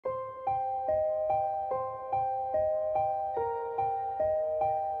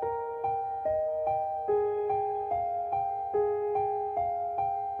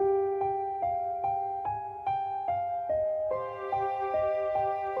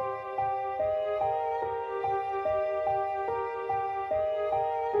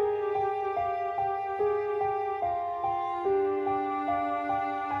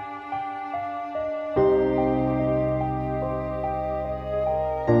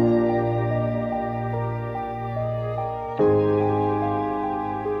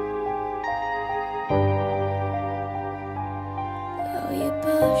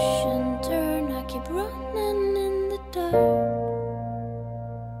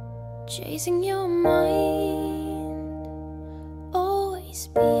chasing your mind, always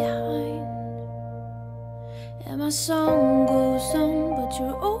behind. And my song goes on, but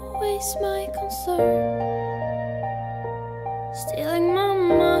you're always my concern, stealing my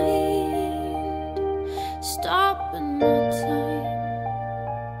mind, stopping my time.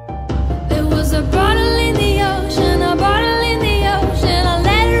 There was a bottle in the ocean, a bottle in the ocean, a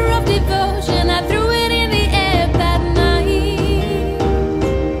letter of devotion. I threw it in the air that night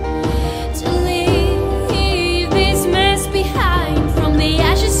to leave this mess behind. From the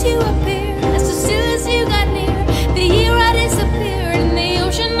ashes you appeared, as soon as you got near. The year I disappeared in the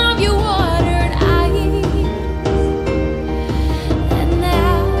ocean of your watered eyes. And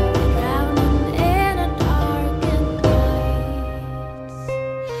now drowning in a darkened night.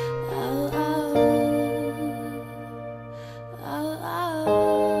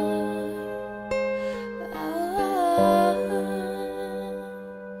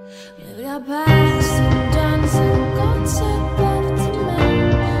 We got past and done some concept of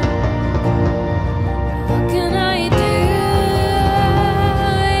tonight. What can I do?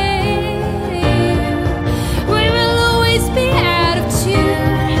 We will always be out of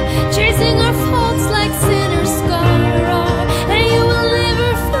tune, chasing our faults like sinners scar are. And you will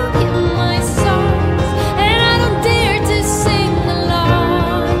never forget my songs, and I don't dare to sing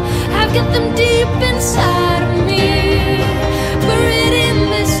along. I've got them deep inside of me, buried in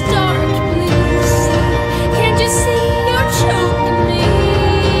this dark blue sea. Can't you see you're choking me?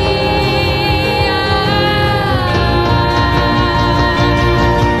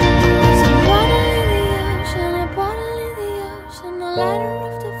 There's a bottle in the ocean, a bottle in the ocean, a letter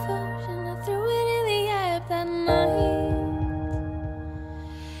of devotion. I threw it in the air that night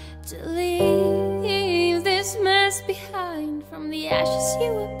to leave this mess behind. From the ashes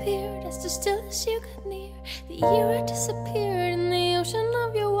you appeared, as still as you got near. The year I disappeared in the ocean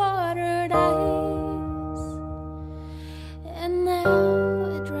of your watered eyes.